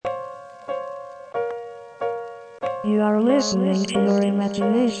You are listening to your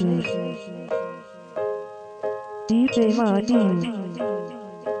imagination. DJ Vadim.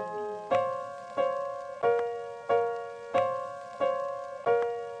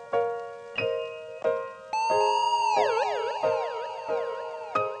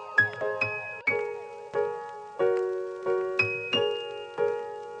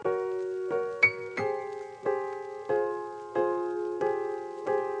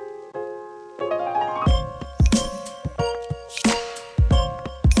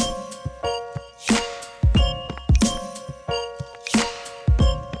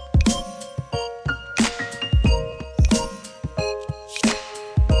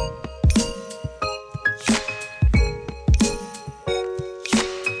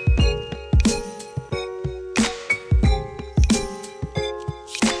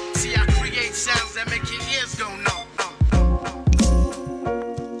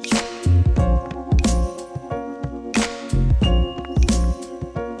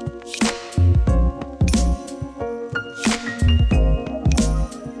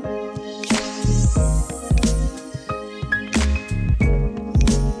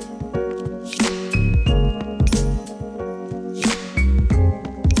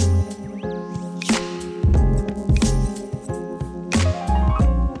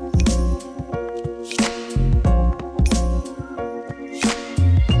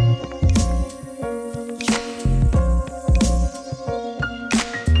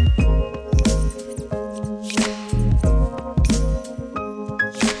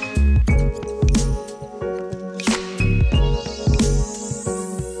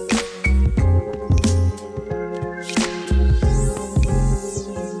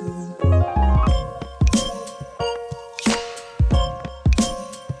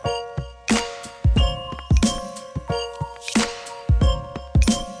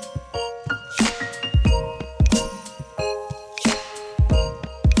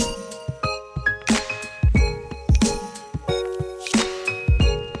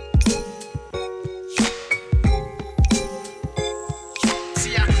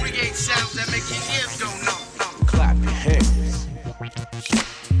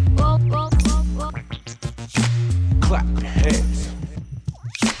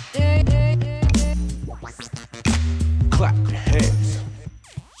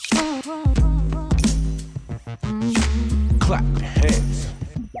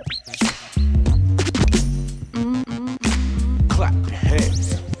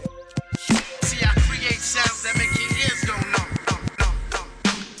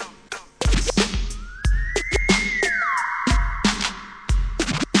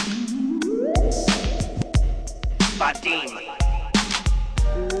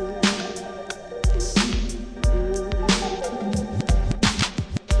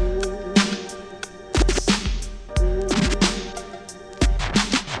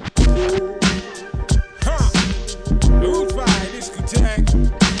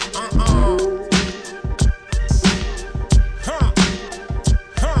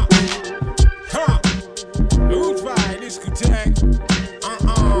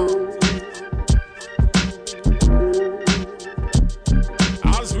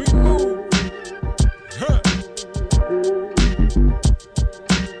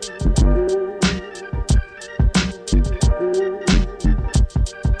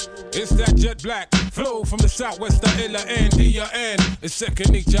 Southwest to N, D-A-N. It's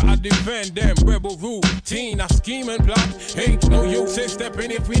second nature, I defend them. Rebel routine, I scheme and plot. Ain't no use in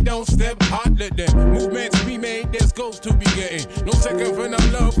stepping if we don't step hard. Let them movements be made, there's goals to be getting. No second for no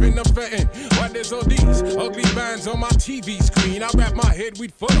love in the vetting. Why there's all these ugly bands on my TV screen? I wrap my head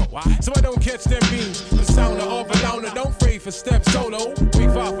with photo, so I don't catch them beams. The sound of a loner, don't pray for step solo. We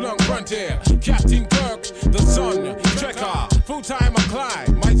far-flung frontier, Captain Kirk, the sun, trekker, full-time I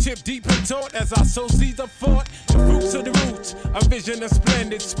climb. My chip deep in thought as I sow seeds of thought. The fruits of the roots, a vision of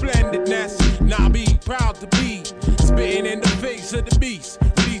splendid splendidness. Now be proud to be spitting in the face of the beast.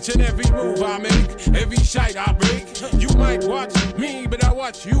 With each and every move I make, every shite I break. You might watch me, but I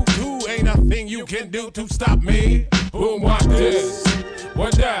watch you too. Ain't a thing you can do to stop me. Boom, what this?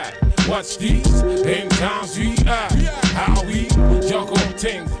 What that? What's these? In towns we at? How we juggle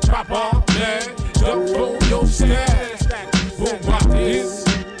things proper, man. The phone, your stash. Boom, what this?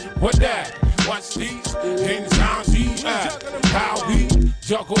 What that? What's these? In towns we at? How we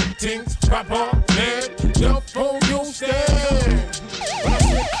juggle things proper, man. The phone, your stash.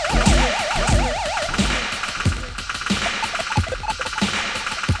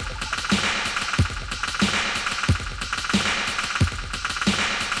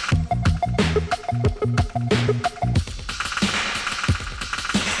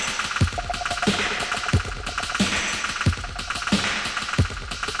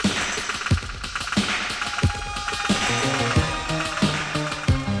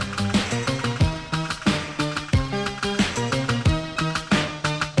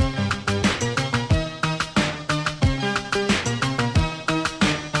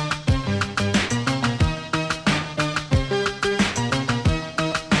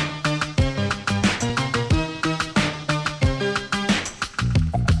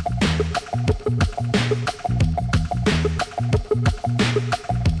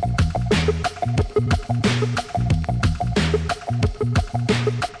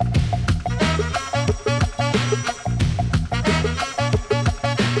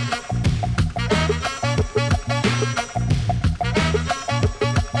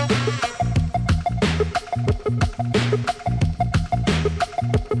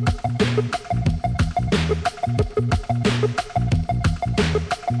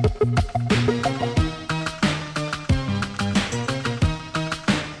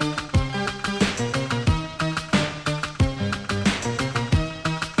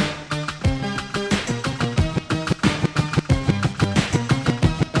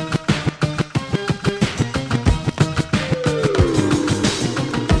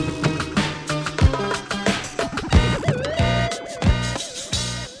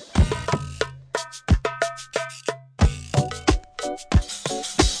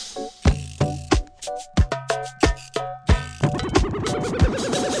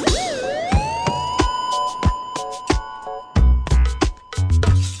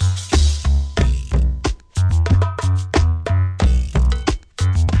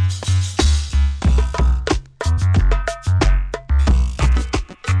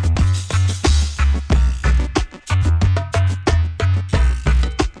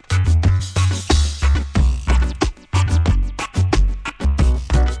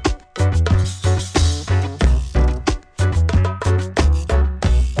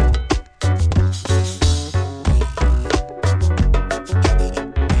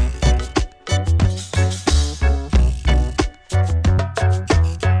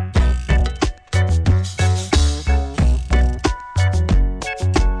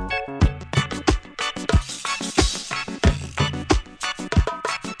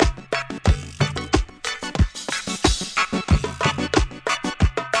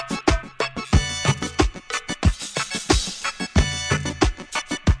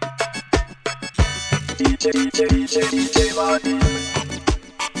 DJ Vadim.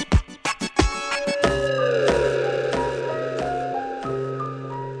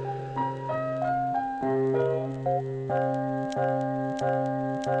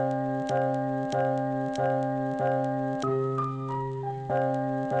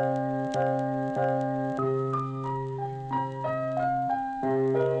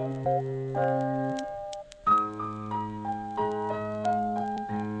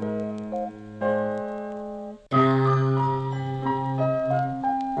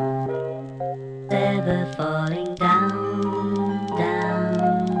 Ever falling down,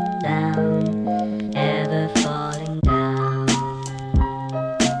 down, down, ever falling down.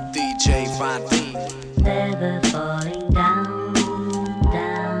 DJ Vadim. Ever falling down,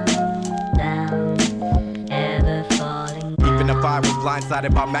 down, down, ever falling down. Even if I was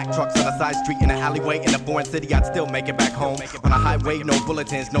blindsided by Mack trucks on a side street in an alleyway in a foreign city, I'd still make it back home. On a highway, no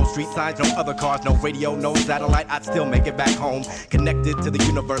bulletins, no street signs, no other cars, no radio, no satellite, I'd still make it back home. Connected to the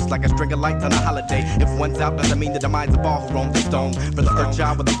universe like a string of lights on a holiday. If one's out, doesn't mean that the minds of all who roam the stone. For the earth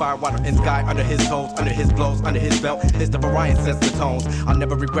child with the fire, water, and sky under his toes, under his blows, under his belt, his the Orion sets the tones. I'll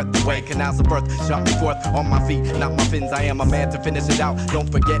never regret the way canals of birth shot me forth on my feet, not my fins. I am a man to finish it out. Don't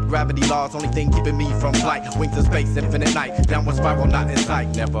forget gravity laws, only thing keeping me from flight. Wings of space, infinite night, downward spiral, not in sight.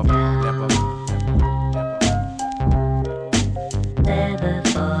 Never, never. Ever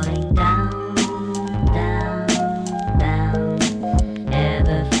falling down, down, down,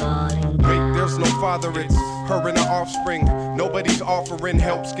 ever falling down. Wait, there's no father, it's her and her offspring. Nobody's offering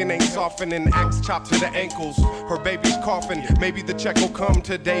help, skin ain't softening, axe chopped to the ankles. Her baby's coughing, maybe the check will come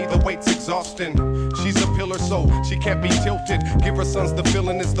today, the weight's exhausting. She's a pillar, so she can't be tilted. Give her sons the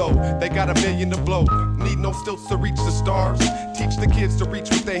feeling as though they got $1 million to blow. Need no stilts to reach the stars. Teach the kids to reach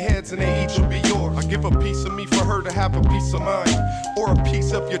with their heads and they each will be yours. I give a piece of me for her to have a peace of mind. Or a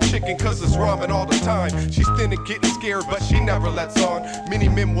piece of your chicken cause it's ramen all the time. She's thin and getting scared but she never lets on. Many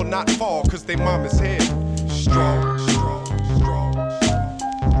men will not fall cause they mama's head. Strong, strong, strong,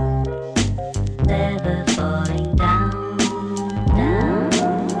 strong. Ever falling down, down,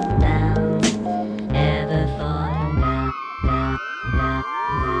 down, ever falling down, down, down,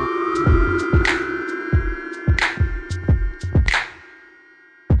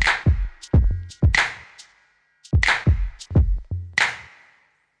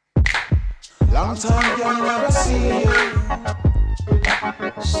 Long time girl, never see you.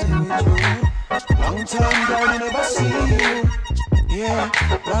 Stay with you. Long time girl, never see you. Yeah,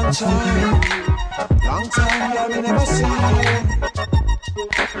 long time. Long time girl, never see you.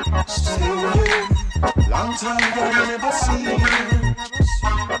 Stay with you. Long time girl, never see you.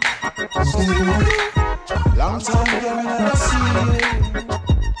 Stay with you. Long time girl, never see you.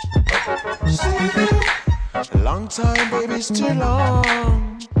 Stay with you. Long time, baby, it's too long.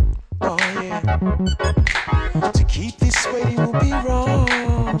 Oh yeah, to keep this waiting will be wrong.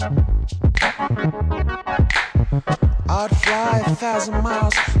 I'd fly 1,000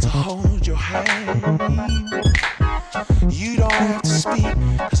 miles to hold your hand. You don't have to speak,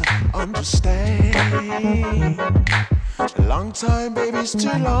 cause I understand. A long time, baby, it's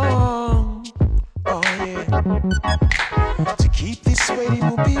too long. Oh yeah, to keep this waiting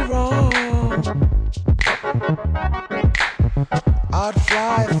will be wrong. I'd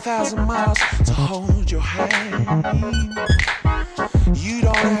fly 1,000 miles to hold your hand. You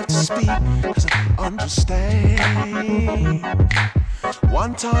don't have to speak, cause I understand.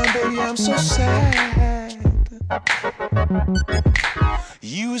 One time, baby, I'm so sad.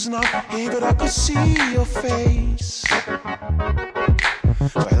 You was not here, but I could see your face.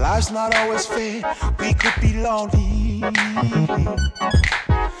 But life's not always fair, we could be lonely.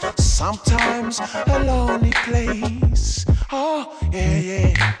 Sometimes a lonely place. Oh, yeah,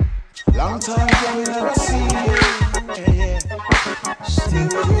 yeah. Long time ago we never see you. Yeah, yeah. Still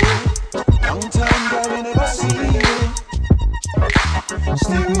with you. Long time ago we never see you.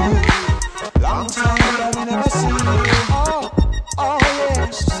 Still with you. Long time ago we never see you. Oh, oh yeah.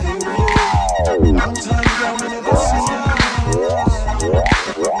 Still with you. Long time ago we never see you.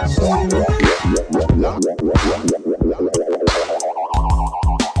 Still with you. Long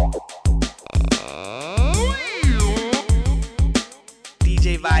DJ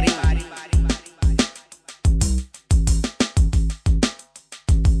Vadim.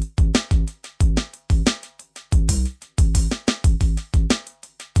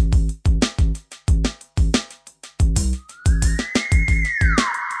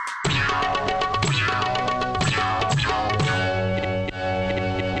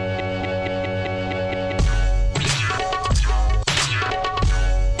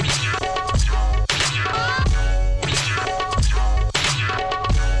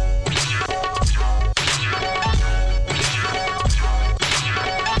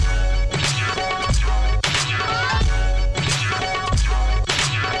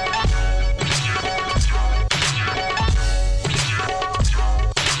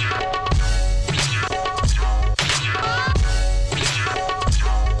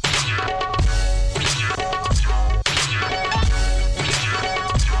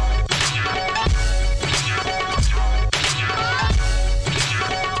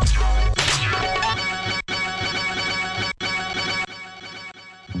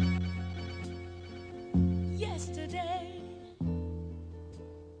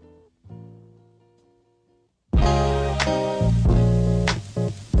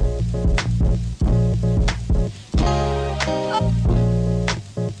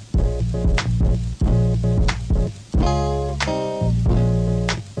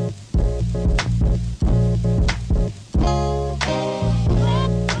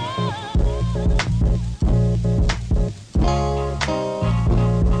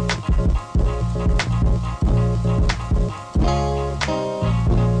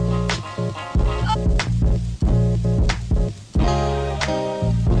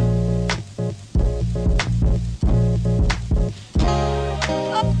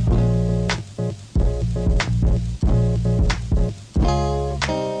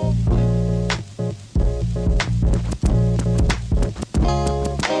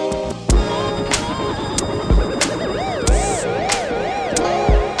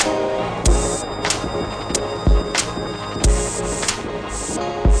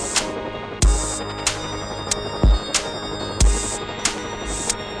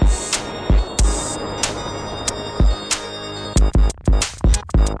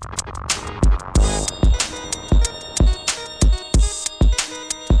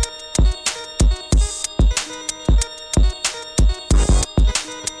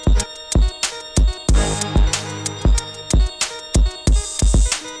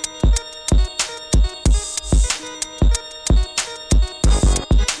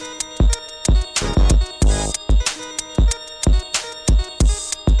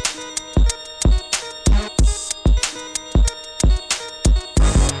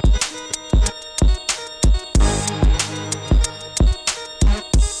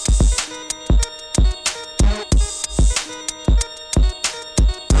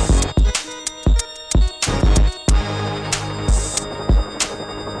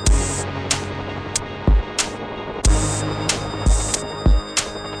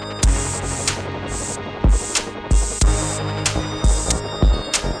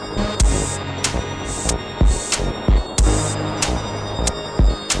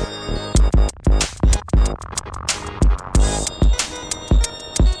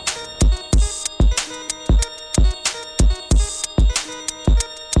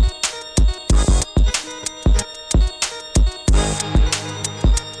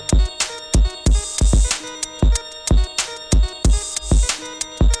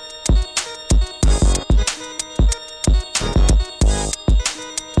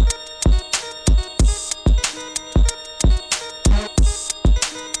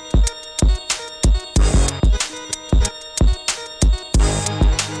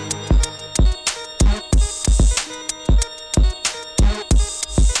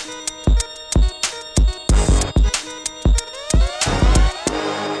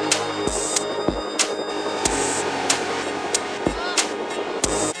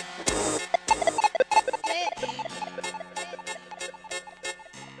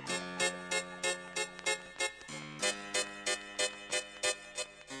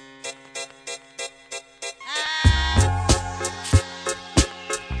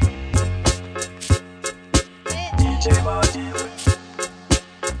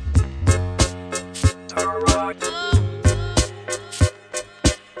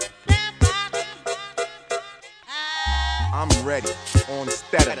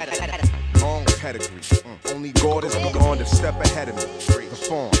 Long pedigree. Only God is beyond a step ahead of me. The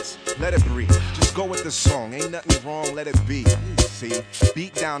fawns, let it breathe. Just go with the song, ain't nothing wrong, let it be. See,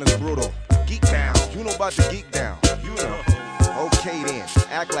 beat down is brutal. Geek down, you know about the geek down. You know. Okay then,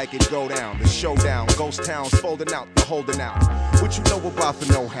 act like it go down. The showdown, ghost towns folding out, the holding out. What you know about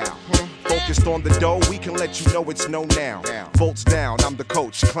the know-how? Focused on the dough, we can let you know it's no now. Volts down, I'm the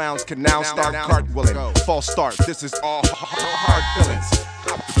coach. Clowns can now start cartwheeling. False start, this is all hard feelings.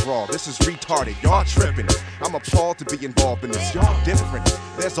 Out the draw, this is retarded, y'all tripping. I'm appalled to be involved in this, y'all different.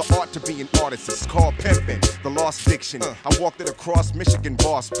 There's an art to be an artist, it's called pimping. The lost diction, I walked it across Michigan,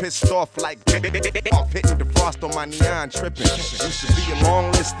 boss, pissed off like off, hitting the frost on my neon, tripping. Used to be a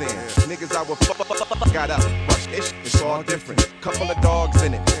long list then, niggas I would got up, rushed, it's all different. Couple of dogs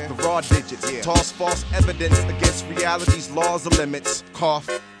in it, the raw digits, toss false evidence against reality's laws of limits. Cough.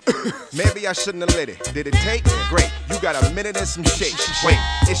 Maybe I shouldn't have lit it. Did it take? Great. You got a minute and some shake. Wait,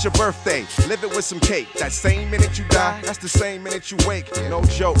 it's your birthday. Live it with some cake. That same minute you die, that's the same minute you wake. No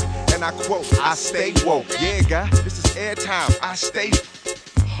joke. And I quote, I stay woke. Yeah, guy, this is airtime. I stay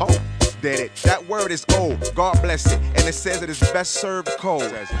hope. Did it. That word is old. God bless it. And it says it is best served cold.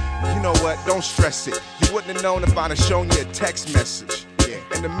 You know what? Don't stress it. You wouldn't have known if I'd have shown you a text message.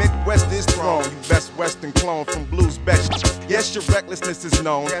 And the Midwest is thrown, you best Western clone from blues best. Yes, your recklessness is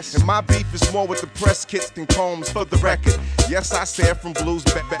known, and my beef is more with the press kits than combs for the record. Yes, I said from blues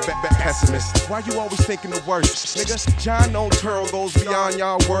pessimist. Why you always thinking the worst? Nigga, John No Turtle goes beyond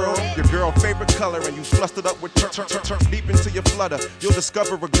y'all world. Your girl favorite color and you flustered up with deep into your flutter. You'll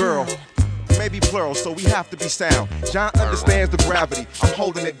discover a girl. Maybe plural, so we have to be sound. John understands the gravity, I'm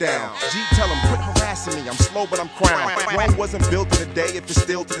holding it down. G, tell him, quit harassing me, I'm slow but I'm crowned. Rome wasn't built in a day, if it's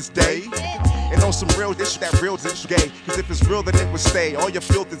still to this day. And on some real dish, that real dish gay. Cause if it's real, then it would stay, all your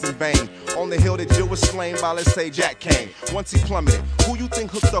filth is in vain. On the hill that Jill was slain by, let's say, Jack Kane. Once he plummeted, who you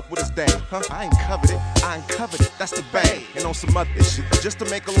think hooked up with his dame? Huh? I ain't covered it, that's the bang. And on some other shit, just to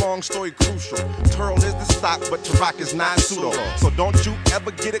make a long story crucial. Turl is the stock, but Tarak is not pseudo. So don't you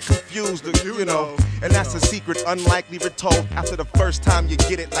ever get it confused, you know. And that's a secret unlikely retold after the first time you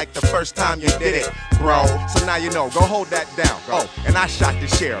get it, like the first time you did it, bro. So now you know, go hold that down. Oh, and I shot the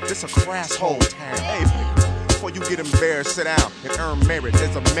sheriff, this a crass whole town. Hey, before you get embarrassed, sit down and earn merit.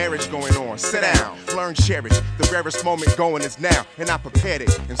 There's a marriage going on, sit down, learn, cherish. The rarest moment going is now, and I prepared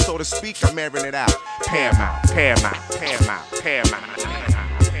it. And so to speak, I'm airing it out. Paramount, paramount, paramount, paramount, paramount.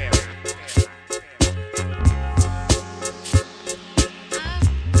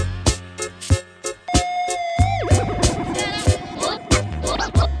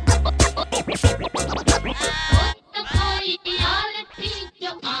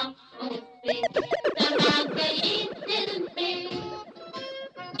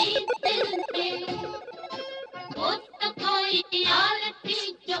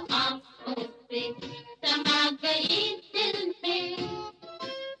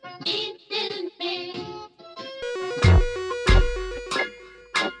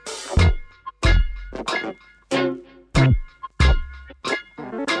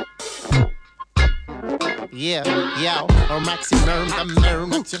 Yeah, yo, un maximum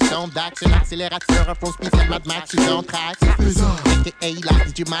comme sur d'axe, un accélérateur, un faux speed, Mad Max, tu t'entraques. A.K.A. la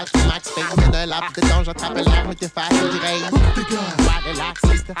du Max Payne, de lap de temps, j'attrape l'arme, te fasse du rail. Pas de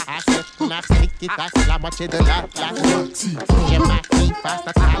laxiste, accepte ton article qui taxe la moitié de la classe. J'ai ma fille face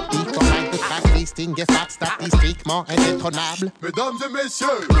à trafic, pour de track listing et fact statistiquement indétrônable. Mesdames et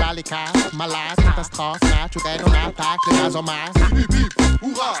messieurs, dans les cas, malade, catastrophe, naturelle, on attaque le gazomar. Bip bip,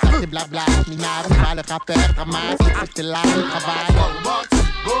 hurrah, c'est blabla, minable, pas le rappeur dramatique, c'est là le travail.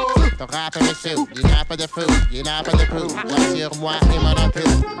 Ton rap est fou, il n'y a pas de fou, il n'y a pas de fou. Sur moi et mon ampule,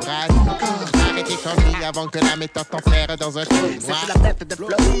 arrêtez comme lui avant que la méthode t'enferre dans un trou. C'est sur la tête de flow,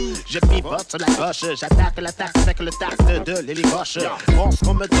 je pivote sur la gauche. J'attaque la taxe avec le tact de l'hélicoche. Fonce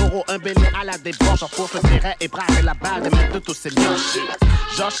comme un taureau, un bélier à la débauche. Enfourche le terrain et braque la balle des mains de tous ces mioches.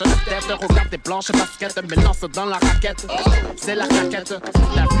 Josh la tête, regarde tes planches, basket, me lance dans la raquette. C'est la raquette,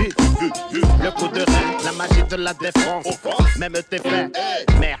 t'as vu, le coup de rein, la magie de la défense. Même tes faits,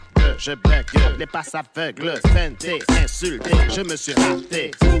 merde. Je bug, les passes aveugles, feinté, insulté, je me suis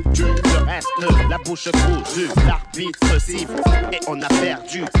raté. Foutu, je reste la bouche cousue, l'arbitre siffle et on a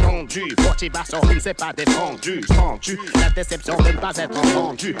perdu, tendu. Motivation, il ne s'est pas défendu. Sens-tu la déception de ne pas être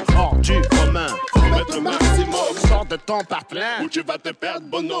entendu? Hors du commun, mettre le maximum, sors de ton partenaire ou tu vas te perdre,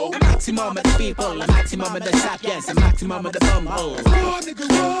 bono. A maximum of the people, a maximum of the sapiens, a maximum of the bumbles. Oh, nigga,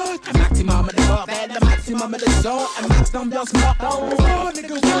 what? A maximum of the bordel, a maximum maximum of the soul, un max d'ambiance mortelle. Oh,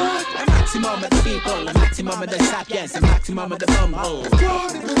 nigga, what? Un maximum of the people, un maximum of the sapiens, un maximum of the bumble. Oh,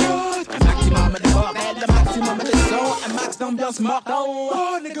 nigga, what? Un maximum of the bordel, un maximum of the soul, un max d'ambiance mortelle.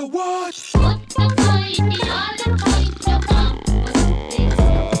 Oh, nigga, what?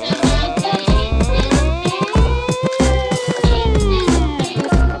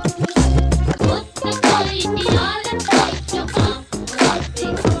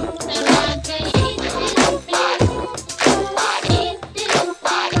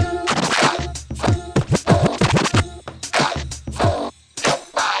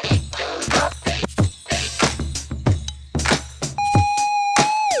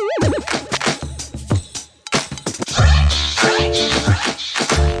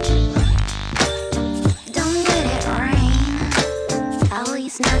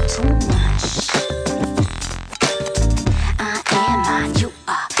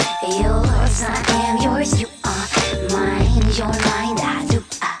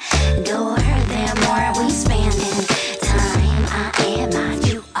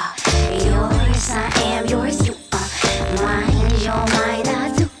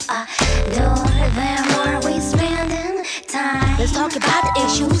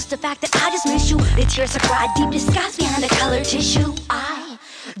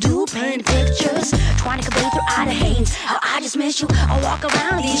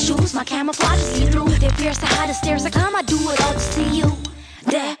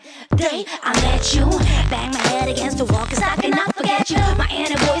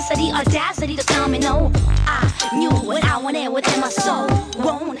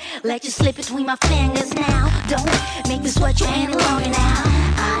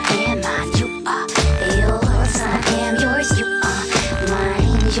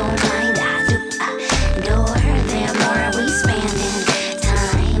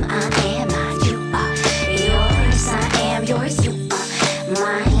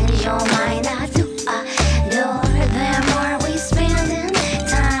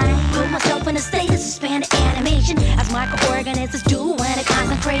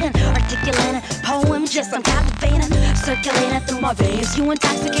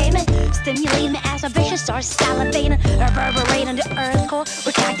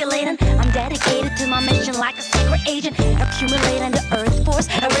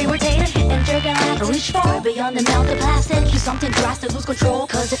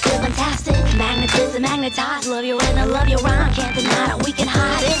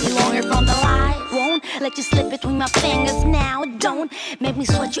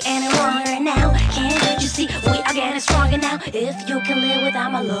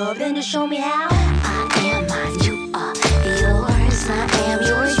 Show me how. I am mine, you are yours. I am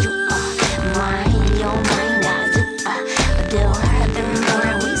yours, you are mine. Your mind, I do adore. The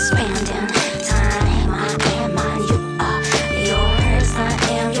more we spend in time. I am mine, you are yours. I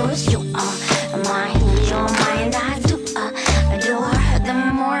am yours, you are mine. Your mind, I do adore. The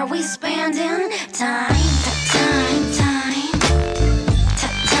more we spend in time.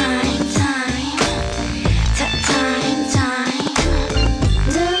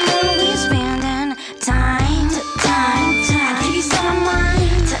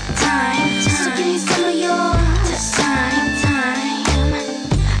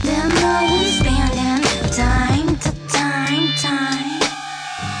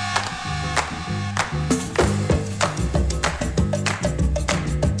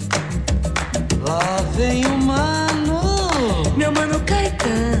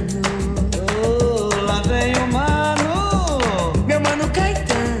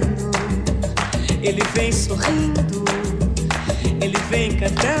 Sorrindo, ele vem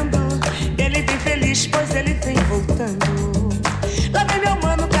cantando, ele vem feliz, pois ele vem voltando. Lá vem meu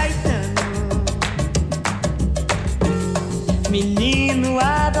mano Caetano, menino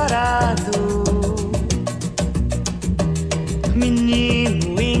adorado,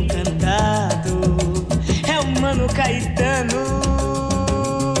 menino encantado, é o mano Caetano.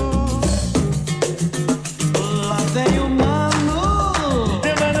 Lá vem o mano,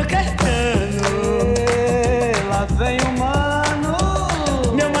 meu mano Caetano. Vem o mano,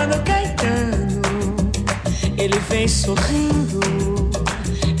 meu mano Caetano. Ele vem sorrindo,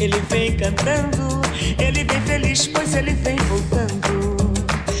 ele vem cantando, ele vem feliz, pois ele vem voltando.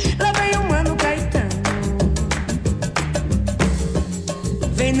 Lá vem o mano Caetano,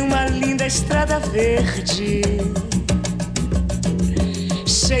 vem numa linda estrada verde,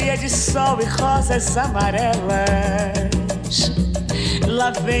 cheia de sol e rosas amarelas.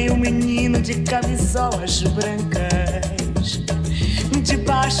 Lá vem um menino de camisolas brancas,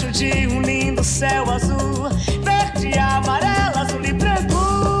 debaixo de um lindo céu azul, verde, amarelo, azul e branco.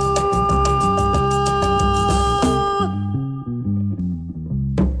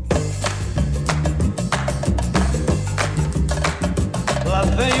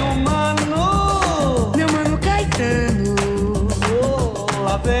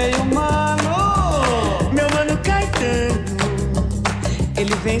 vem o mano, meu mano Caetano.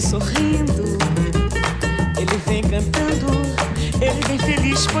 Ele vem sorrindo, ele vem cantando, ele vem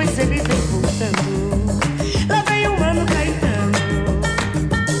feliz, pois ele vem voltando. Lá vem o mano Caetano.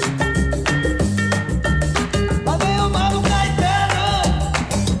 Lá vem o mano Caetano.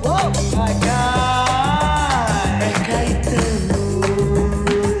 Oh, cai, cai. É Caetano.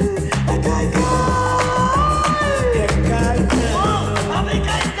 É cai, cai. É Caetano. Oh, lá vem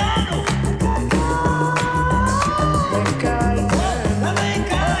Caetano. É Caetano. Lá vem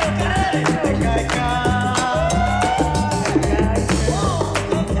cai, cai. É cai, cai.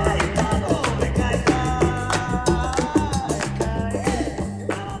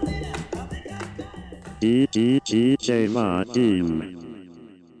 DJ Vadim.